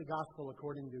The Gospel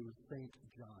according to St.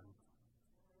 John.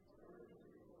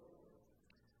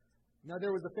 Now there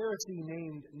was a Pharisee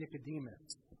named Nicodemus,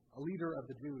 a leader of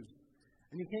the Jews.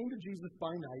 And he came to Jesus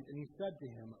by night, and he said to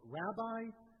him,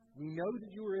 Rabbi, we know that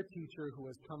you are a teacher who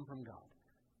has come from God.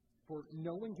 For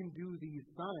no one can do these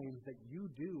signs that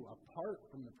you do apart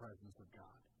from the presence of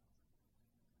God.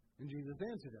 And Jesus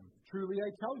answered him, Truly I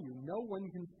tell you, no one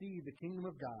can see the kingdom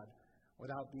of God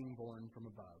without being born from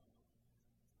above.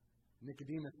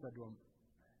 Nicodemus said to him,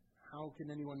 How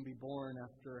can anyone be born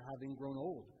after having grown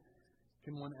old?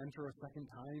 Can one enter a second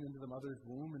time into the mother's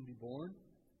womb and be born?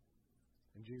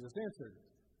 And Jesus answered,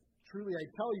 Truly I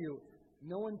tell you,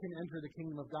 no one can enter the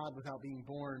kingdom of God without being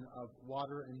born of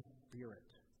water and spirit.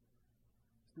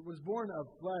 What was born of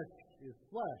flesh is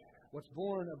flesh. What's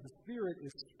born of the Spirit is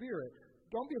spirit.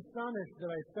 Don't be astonished that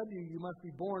I said to you, you must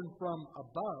be born from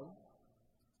above.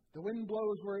 The wind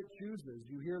blows where it chooses.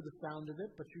 You hear the sound of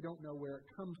it, but you don't know where it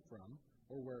comes from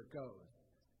or where it goes.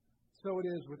 So it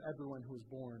is with everyone who is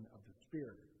born of the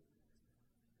Spirit.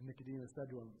 And Nicodemus said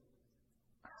to him,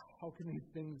 How can these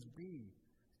things be?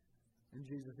 And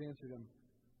Jesus answered him,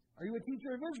 Are you a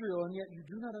teacher of Israel, and yet you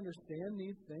do not understand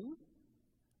these things?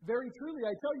 Very truly,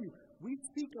 I tell you, we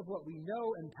speak of what we know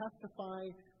and testify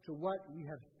to what we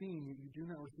have seen, yet you do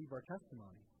not receive our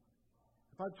testimony.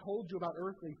 If I've told you about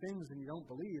earthly things and you don't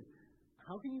believe,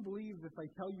 how can you believe if I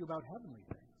tell you about heavenly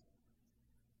things?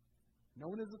 No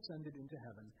one has ascended into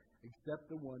heaven except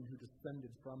the one who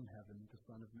descended from heaven, the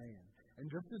Son of Man.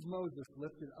 And just as Moses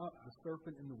lifted up the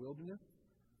serpent in the wilderness,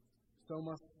 so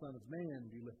must the Son of Man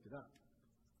be lifted up,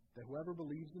 that whoever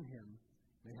believes in him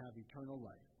may have eternal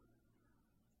life.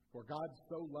 For God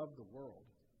so loved the world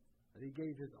that he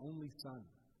gave his only Son,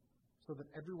 so that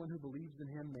everyone who believes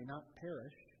in him may not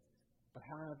perish, but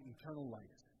have eternal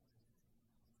life.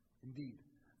 Indeed,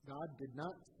 God did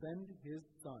not send his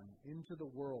Son into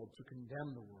the world to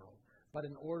condemn the world, but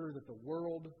in order that the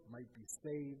world might be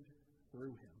saved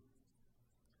through him.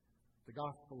 The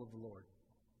Gospel of the Lord.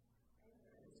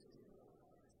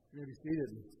 You may be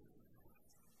seated.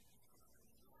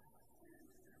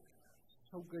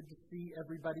 So good to see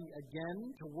everybody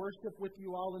again, to worship with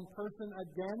you all in person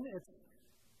again. It's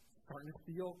starting to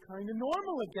feel kind of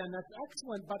normal again. That's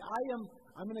excellent. But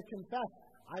I'm going to confess,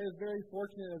 I was very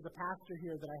fortunate as a pastor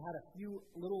here that I had a few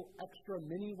little extra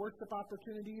mini worship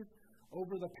opportunities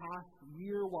over the past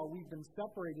year while we've been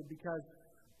separated, because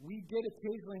we did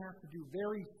occasionally have to do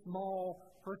very small,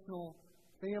 personal,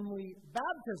 family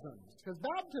baptisms, because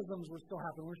baptisms were still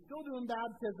happening. We're still doing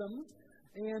baptisms,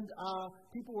 and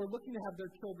people were looking to have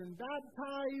their children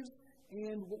baptized.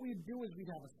 And what we'd do is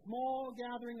we'd have a small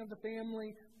gathering of the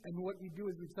family, and what we'd do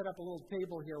is we'd set up a little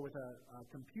table here with a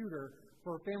computer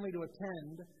for a family to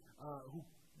attend,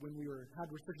 when we had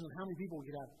restrictions on how many people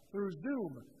we could have, through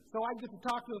Zoom. So I'd get to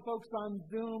talk to the folks on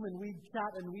Zoom, and we'd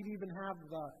chat, and we'd even have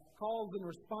the calls and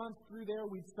response through there.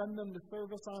 We'd send them to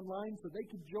service online so they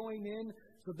could join in,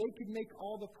 so they could make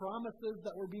all the promises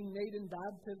that were being made in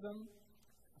baptism.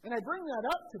 And I bring that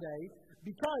up today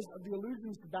because of the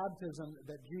allusions to baptism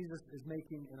that Jesus is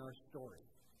making in our story.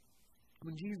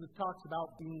 When Jesus talks about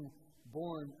being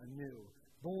born anew,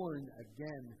 born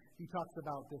again, he talks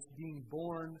about this being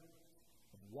born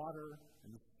of water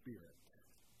and the Spirit.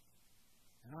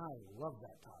 And I love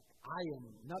that talk. I am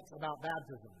nuts about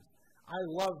baptisms. I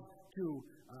love to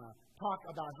talk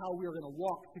about how we are going to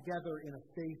walk together in a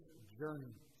faith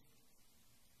journey.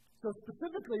 So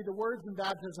specifically, the words in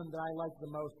baptism that I like the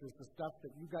most is the stuff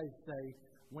that you guys say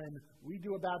when we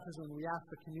do a baptism and we ask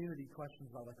the community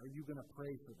questions about, like, are you going to pray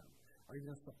for them? Are you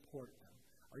going to support them?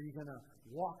 Are you going to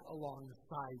walk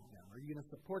alongside them? Are you going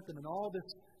to support them? And all this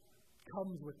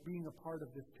comes with being a part of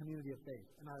this community of faith.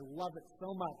 And I love it so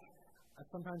much.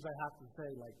 Sometimes I have to say,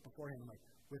 like, beforehand, I'm like,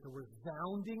 with a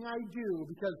resounding I do,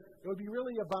 because it would be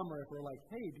really a bummer if we're like,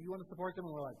 hey, do you want to support them?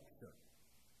 And we're like, sure.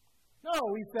 No,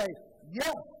 we say,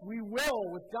 yes, we will.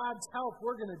 With God's help,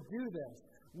 we're going to do this.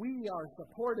 We are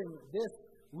supporting this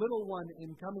little one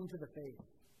in coming to the faith.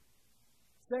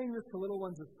 Saying this to little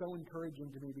ones is so encouraging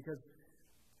to me, because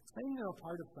saying they're a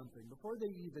part of something, before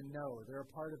they even know they're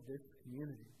a part of this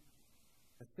community,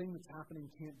 a thing that's happening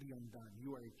can't be undone.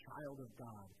 You are a child of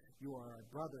God. You are our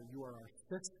brother. You are our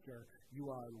sister. You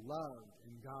are loved,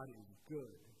 and God is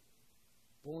good.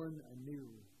 Born anew.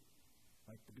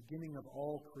 Like the beginning of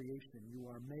all creation, you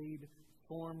are made,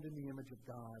 formed in the image of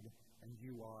God, and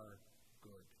you are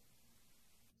good.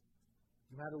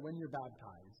 No matter when you're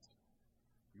baptized,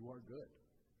 you are good.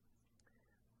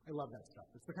 I love that stuff.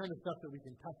 It's the kind of stuff that we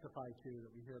can testify to,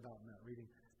 that we hear about in that reading,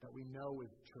 that we know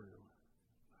is true.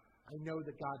 I know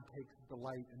that God takes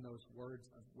delight in those words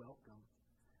of welcome,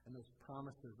 and and those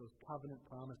promises, those covenant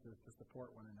promises to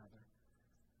support one another.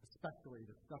 Especially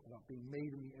the stuff about being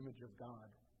made in the image of God.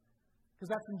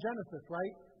 Because that's in Genesis,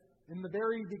 right? In the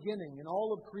very beginning, in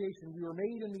all of creation, we were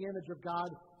made in the image of God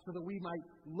so that we might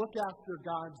look after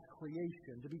God's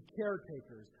creation, to be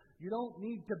caretakers. You don't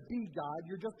need to be God,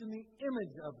 you're just in the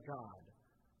image of God.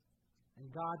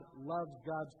 And God loves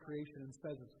God's creation and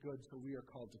says it's good, so we are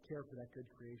called to care for that good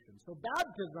creation. So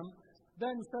baptism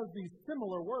then says these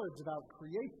similar words about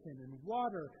creation and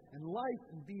water and life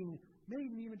and being made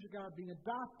in the image of God, being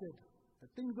adopted, that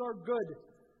things are good,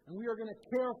 and we are going to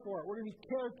care for it. We're going to be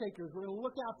caretakers. We're going to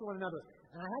look after one another.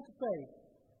 And I have to say,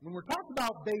 when we're talking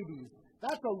about babies,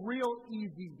 that's a real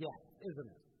easy yes, isn't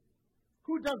it?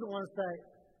 Who doesn't want to say,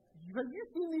 have you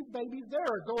seen these babies?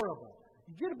 They're adorable.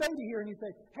 You get a baby here and you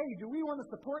say, hey, do we want to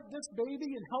support this baby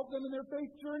and help them in their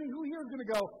faith journey? Who here is going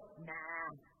to go, nah?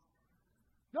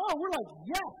 No, we're like,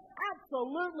 yes,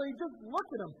 absolutely. Just look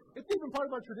at them. It's even part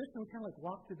of our tradition. We kind of like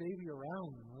walk the baby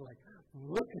around and we're like,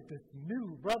 look at this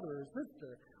new brother or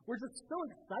sister. We're just so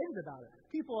excited about it.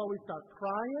 People always start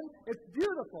crying. It's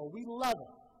beautiful. We love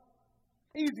it.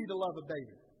 Easy to love a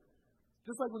baby.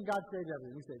 Just like when God created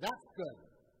everything. We say, that's good.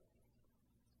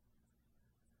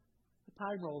 The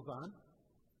time rolls on.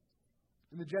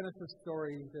 In the Genesis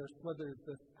story, there's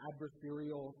this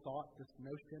adversarial thought, this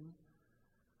notion.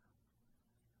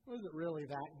 Was it really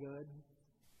that good?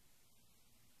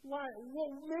 Why?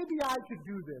 Well, maybe I could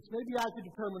do this. Maybe I could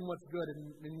determine what's good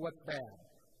and what's bad.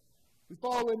 We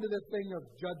fall into this thing of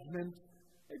judgment.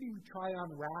 Maybe we try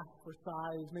on wrath for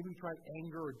size. Maybe we try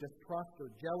anger or distrust or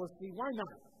jealousy. Why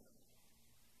not?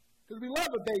 Because we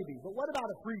love a baby, but what about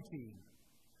a preteen?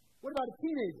 What about a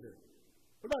teenager?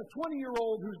 What about a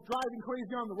 20-year-old who's driving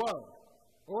crazy on the road?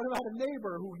 Or what about a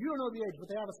neighbor who you don't know the age, but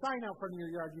they have a sign out front of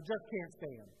your yard you just can't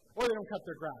stand? Or they don't cut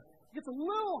their grass. It gets a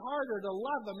little harder to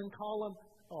love them and call them,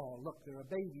 oh, look, they're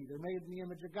a baby. They're made in the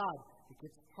image of God. It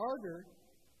gets harder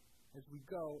as we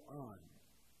go on.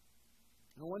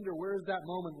 I wonder, where is that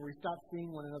moment where we stop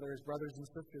seeing one another as brothers and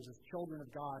sisters, as children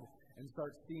of God, and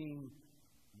start seeing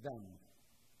them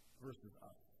versus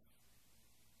us?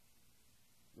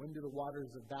 When do the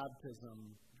waters of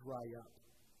baptism dry up?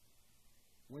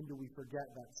 When do we forget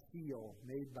that seal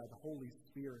made by the Holy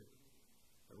Spirit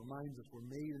that reminds us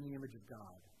we're made in the image of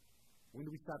God? When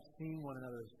do we stop seeing one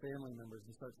another as family members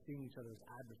and start seeing each other as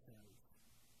adversaries?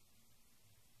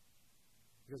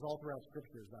 Because all throughout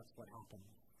Scriptures, that's what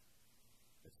happens.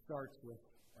 It starts with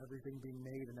everything being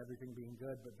made and everything being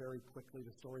good, but very quickly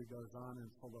the story goes on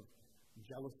and it's full of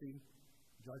jealousy,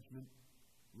 judgment,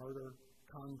 murder,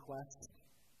 conquest.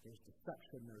 There's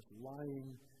deception, there's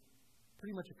lying.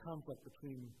 Pretty much a conflict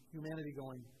between humanity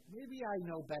going, maybe I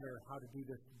know better how to do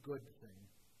this good thing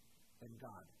than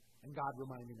God. And God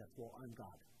reminding us, well, I'm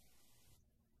God.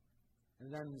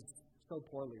 And then so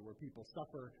poorly where people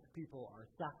suffer, people are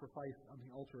sacrificed on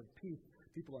the altar of peace,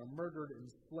 people are murdered,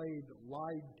 enslaved,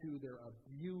 lied to, they're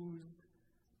abused,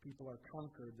 people are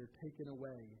conquered, they're taken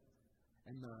away.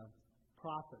 And the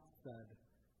prophet said,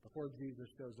 before Jesus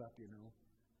shows up,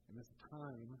 in this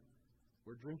time,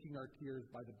 we're drinking our tears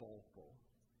by the bowlful.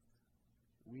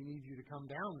 We need you to come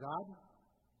down, God.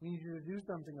 We need you to do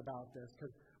something about this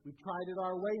because we've tried it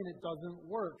our way and it doesn't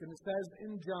work. And it says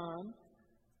in John,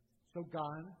 so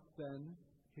God sends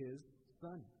His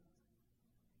Son.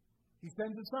 He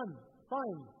sends His Son.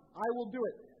 Fine, I will do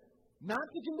it. Not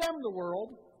to condemn the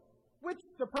world, which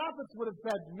the prophets would have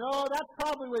said, no, that's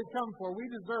probably what He's come for.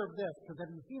 We deserve this because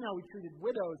have you seen how He treated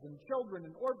widows and children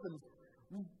and orphans?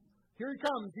 Here He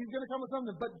comes. He's going to come with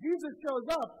something. But Jesus shows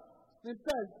up and it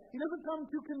says He doesn't come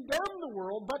to condemn the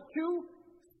world, but to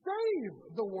save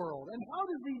the world. And how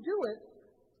does He do it?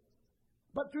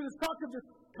 But through this talk of this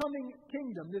coming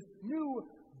kingdom, this new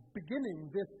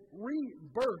beginning, this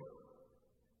rebirth.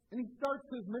 And He starts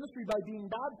His ministry by being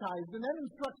baptized and then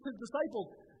instructs His disciples,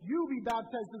 you be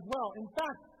baptized as well. In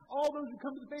fact, all those who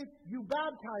come to the faith, you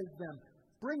baptize them.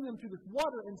 Bring them to this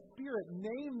water and Spirit.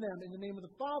 Name them in the name of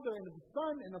the Father and of the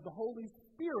Son and of the Holy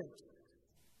Spirit.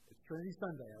 It's Trinity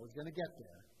Sunday. I was going to get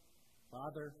there.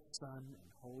 Father, Son, and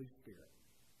Holy Spirit.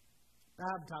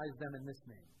 Baptize them in this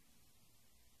name.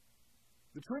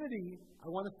 The Trinity, I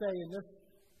want to say in this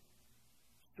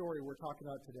story we're talking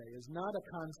about today, is not a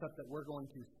concept that we're going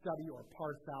to study or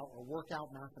parse out or work out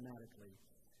mathematically.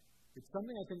 It's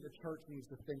something I think the church needs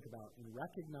to think about in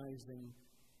recognizing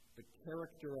the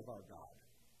character of our God.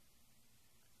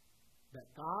 That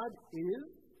God is,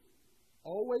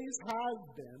 always has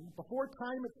been, before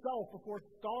time itself, before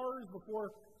stars,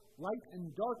 before light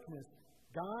and darkness,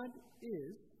 God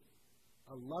is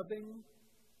a loving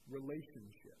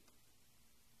relationship.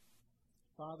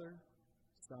 Father,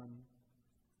 Son,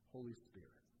 Holy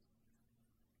Spirit.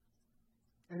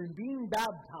 And in being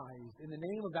baptized in the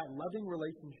name of that loving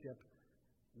relationship,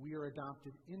 we are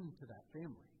adopted into that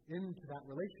family, into that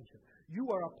relationship. You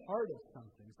are a part of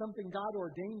something God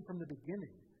ordained from the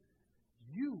beginning.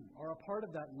 You are a part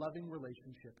of that loving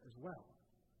relationship as well.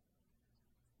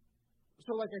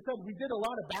 So like I said, we did a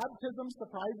lot of baptisms,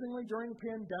 surprisingly, during the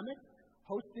pandemic,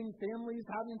 hosting families,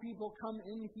 having people come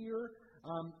in here.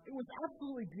 It was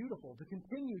absolutely beautiful to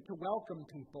continue to welcome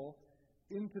people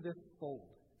into this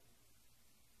fold.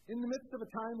 In the midst of a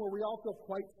time where we all feel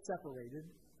quite separated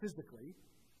physically,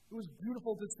 it was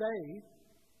beautiful to say,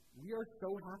 we are so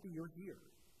happy you're here.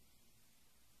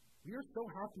 We are so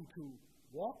happy to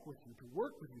walk with you, to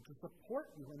work with you, to support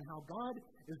you in how God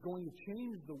is going to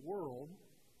change the world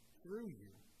through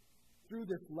you, through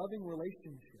this loving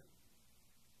relationship.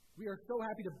 We are so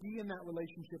happy to be in that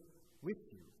relationship with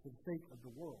you for the sake of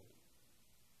the world.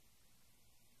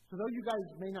 So though you guys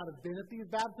may not have been at these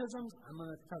baptisms,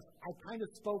 I kind of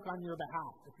spoke on your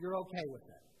behalf, if you're okay with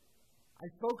it. I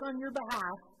spoke on your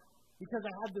behalf because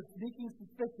I had this sneaking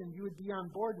suspicion you would be on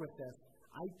board with this.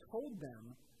 I told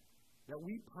them that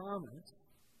we promised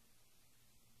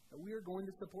that we are going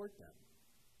to support them.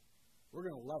 We're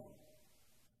going to love them.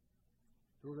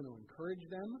 We're going to encourage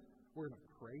them. We're going to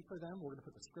pray for them. We're going to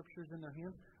put the scriptures in their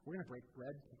hands. We're going to break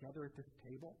bread together at this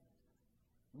table.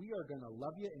 We are going to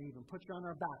love you and even put you on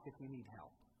our back if you need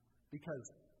help. Because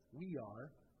we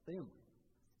are family.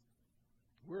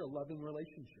 We're a loving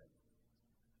relationship.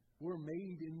 We're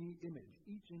made in the image,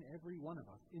 each and every one of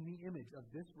us, in the image of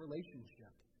this relationship.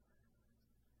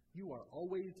 You are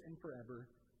always and forever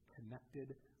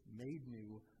connected, made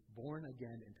new, born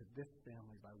again into this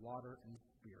family by water and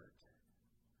spirit.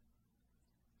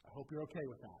 I hope you're okay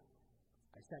with that.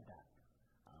 I said that.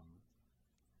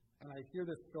 And I hear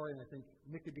this story and I think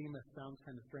Nicodemus sounds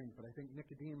kind of strange, but I think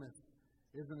Nicodemus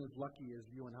isn't as lucky as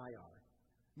you and I are.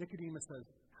 Nicodemus says,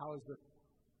 how is this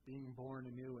being born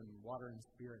anew in water and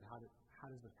spirit? How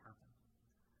does this happen?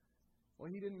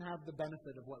 Well, he didn't have the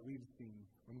benefit of what we've seen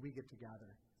when we get together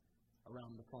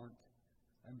around the font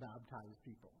and baptize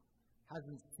people.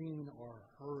 Hasn't seen or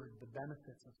heard the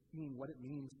benefits of seeing what it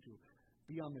means to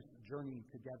be on this journey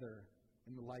together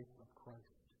in the life of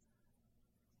Christ.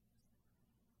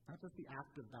 Not just the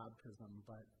act of baptism,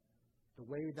 but the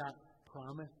way that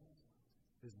promise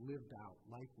is lived out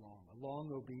lifelong, a long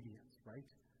obedience, right?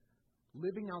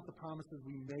 Living out the promises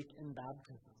we make in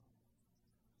baptism.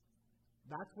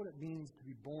 That's what it means to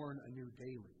be born anew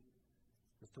daily,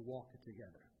 is to walk it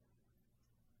together.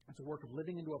 It's a work of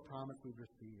living into a promise we've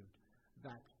received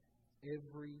that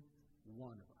every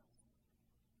one of us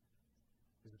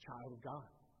is a child of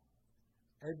God.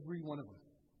 Every one of us.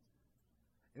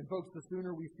 And folks, the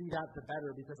sooner we see that, the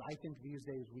better, because I think these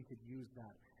days we could use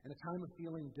that. In a time of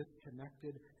feeling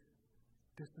disconnected,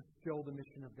 this is still the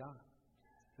mission of God.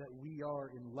 That we are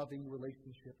in loving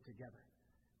relationship together,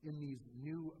 in these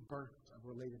new births of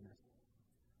relatedness.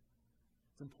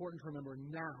 It's important to remember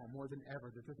now, more than ever,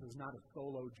 that this is not a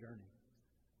solo journey.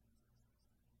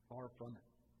 Far from it.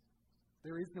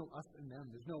 There is no us and them.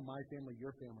 There's no my family,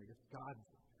 your family. It's God's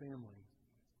family.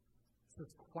 So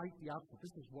it's quite the opposite.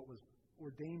 This is what was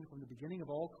ordained from the beginning of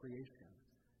all creation.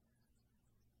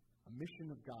 A mission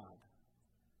of God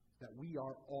that we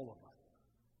are all of us,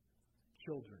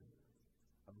 children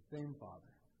of the same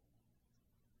Father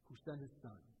who sent His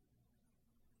Son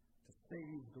to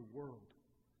save the world,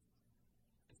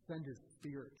 to send His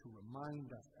Spirit to remind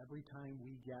us every time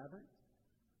we gather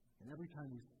and every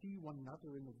time we see one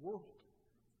another in the world.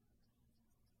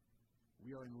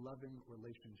 We are in loving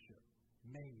relationship,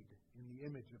 made in the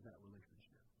image of that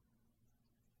relationship.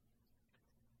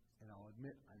 And I'll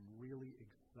admit, I'm really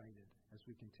excited as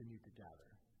we continue to gather,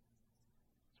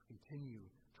 as we continue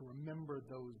to remember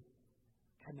those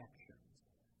connections.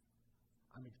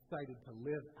 I'm excited to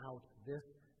live out this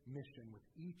mission with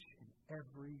each and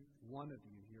every one of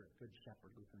you here at Good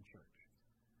Shepherd Lutheran Church.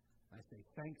 And I say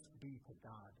thanks be to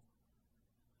God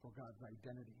for God's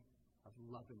identity of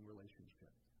loving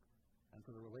relationship and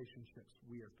for the relationships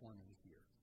we are forming here.